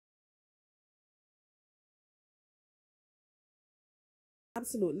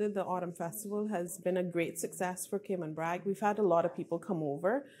Absolutely. The Autumn Festival has been a great success for Cayman Brac. We've had a lot of people come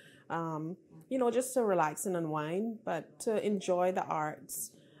over, just to relax and unwind, but to enjoy the arts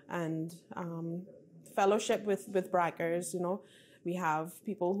and fellowship with Brackers. We have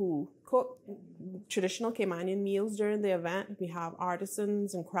people who cook traditional Caymanian meals during the event. We have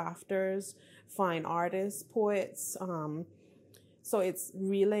artisans and crafters, fine artists, poets. So it's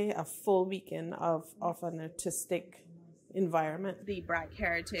really a full weekend of an artistic environment. The Brac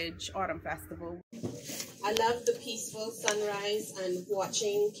Heritage Autumn Festival. I love the peaceful sunrise and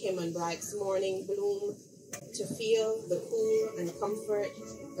watching Cayman Brac's morning bloom. To feel the cool and comfort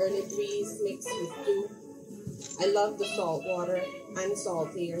early breeze mixed with dew. I love the salt water and salt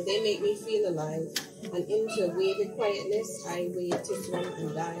air. They make me feel alive. And into wavy quietness, I wait to swim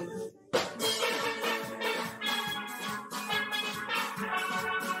and dive.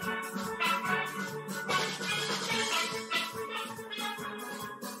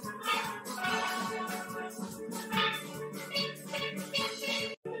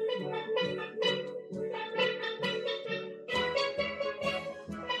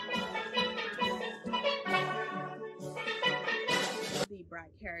 The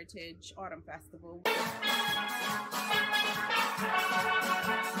Brac Heritage Autumn Festival.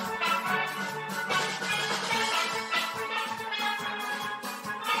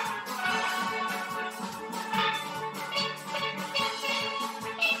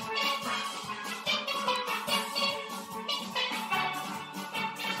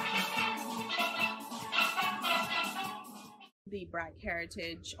 The Brac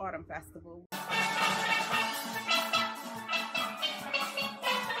Heritage Autumn Festival.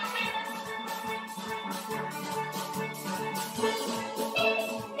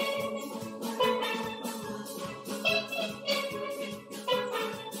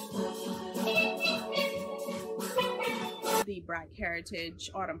 The Brac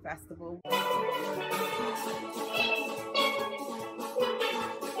Heritage Autumn Festival.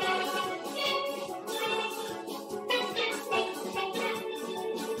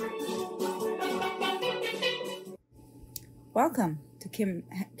 Welcome to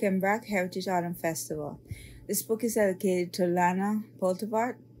Cayman Brac Heritage Autumn Festival. This book is dedicated to Lana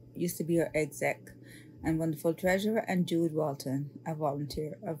Poltavart, used to be our exec, and wonderful treasurer, and Jude Walton, a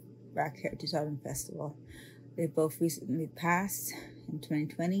volunteer of Brac Heritage Autumn Festival. They both recently passed in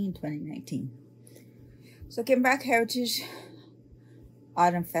 2020 and 2019. So Cayman Brac Heritage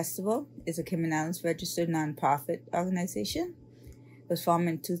Autumn Festival is a Cayman Islands registered nonprofit organization. It was formed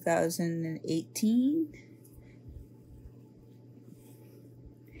in 2018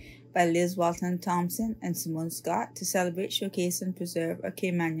 by Liz Walton Thompson and Simone Scott to celebrate, showcase, and preserve our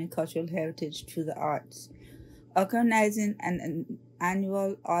Caymanian cultural heritage through the arts, organizing an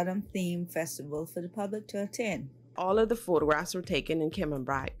annual autumn theme festival for the public to attend. All of the photographs were taken in Cayman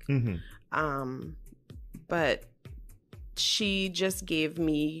Brac, but she just gave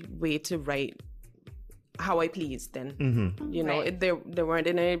me way to write how I pleased. Then Right. there weren't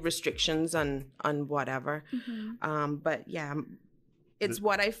any restrictions on whatever. But yeah, it's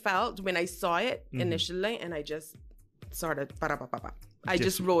what I felt when I saw it initially, and I just sort of I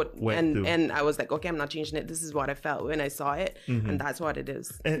just wrote and I was like, okay, I'm not changing it. This is what I felt when I saw it, and that's what it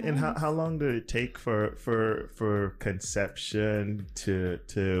is. And how long did it take for conception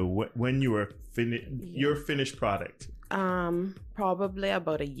to when you were your finished product? Probably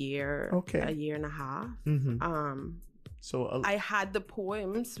about a year. Okay. A year and a half. So I had the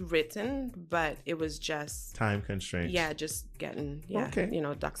poems written, but it was just time constraints. Yeah, just getting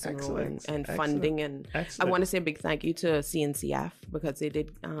ducks in a row and Excellent. funding. And I want to say a big thank you to CNCF because they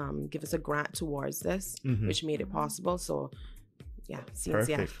did give us a grant towards this, which made it possible. So yeah,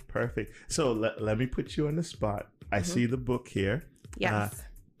 CNCF. Perfect. So let me put you on the spot. I see the book here. Yes.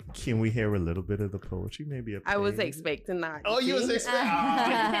 Can we hear a little bit of the poetry? Maybe a I was page? expecting that. Oh, you was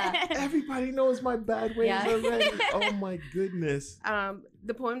expecting. Everybody knows my bad ways already. Oh my goodness.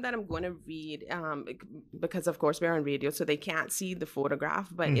 The poem that I'm going to read, because of course we're on radio, so they can't see the photograph,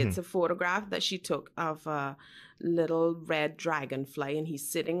 but it's a photograph that she took of a little red dragonfly, and he's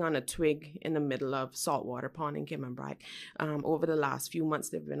sitting on a twig in the middle of saltwater pond in Cayman Brac. Over the last few months,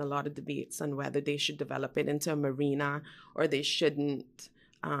 there have been a lot of debates on whether they should develop it into a marina or they shouldn't.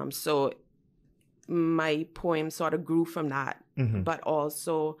 So my poem sort of grew from that, but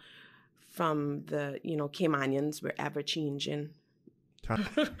also from the, Caymanians were ever changing.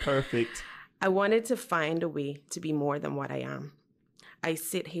 Perfect. I wanted to find a way to be more than what I am. I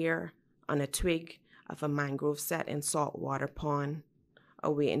sit here on a twig of a mangrove set in saltwater pond,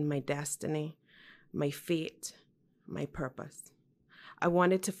 awaiting my destiny, my fate, my purpose. I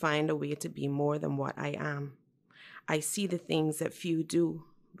wanted to find a way to be more than what I am. I see the things that few do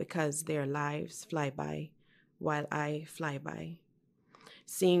because their lives fly by while I fly by.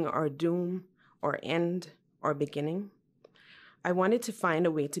 Seeing our doom, or end, or beginning, I wanted to find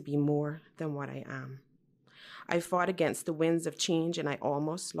a way to be more than what I am. I fought against the winds of change and I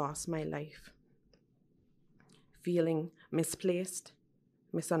almost lost my life. Feeling misplaced,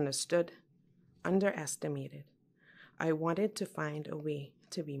 misunderstood, underestimated, I wanted to find a way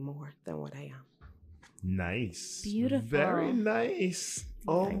to be more than what I am. Nice. Beautiful. Very nice.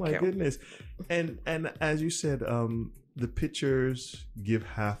 Oh Thank my you. goodness. And as you said, the pictures give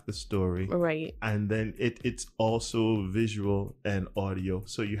half the story. Right. And then it's also visual and audio.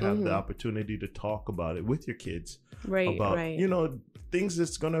 So you have the Mhm. opportunity to talk about it with your kids. Right, About, right. you know, things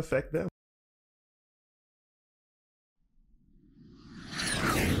that's gonna affect them.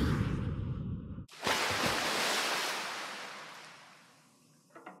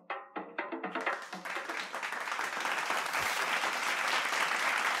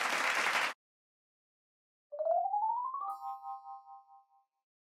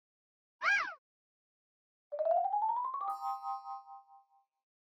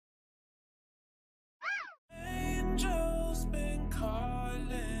 Angels been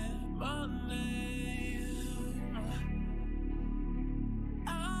calling my name.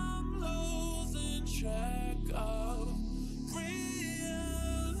 I'm losing track of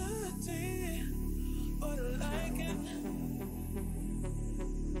reality, but I like it.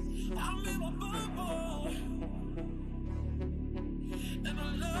 I'm in my bubble, and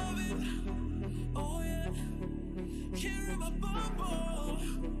I love it. Oh yeah, here in my bubble.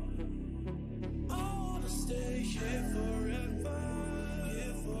 I wanna stay here forever,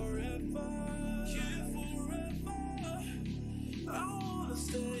 here forever, here forever. I wanna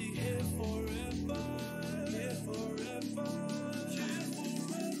stay here forever, here forever, here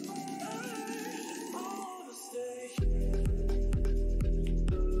forever. I wanna stay here forever.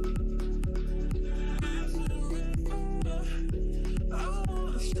 I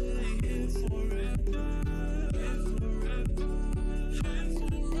wanna stay here forever, here forever, here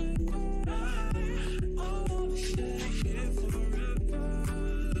forever. I wanna stay here forever,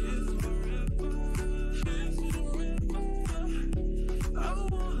 here forever, here forever. I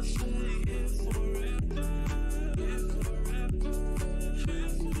wanna stay here forever, here forever, here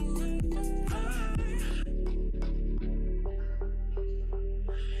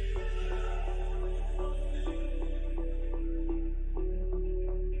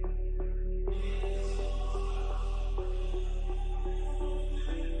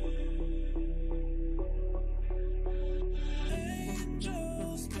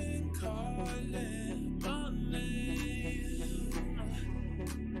Angels been calling my name.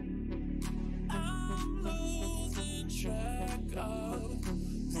 I'm losing track of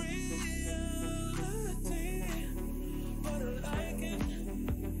reality, but I like it.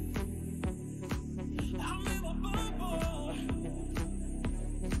 I'm in my bubble,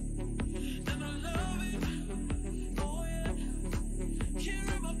 and I love it. Oh yeah, here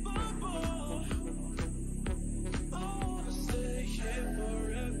in my bubble. I wanna stay here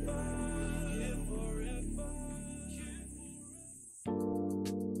forever, here forever, here forever.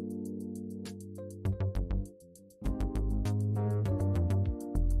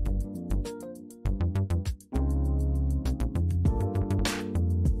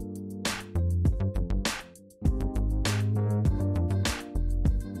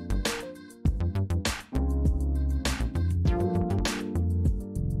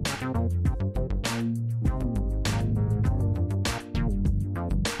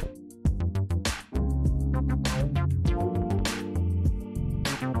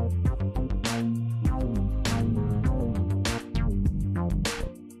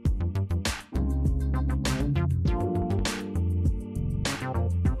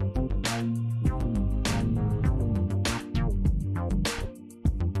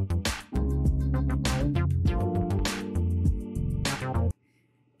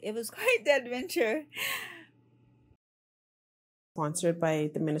 It was quite the adventure. Sponsored by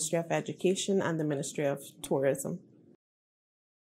the Ministry of Education and the Ministry of Tourism.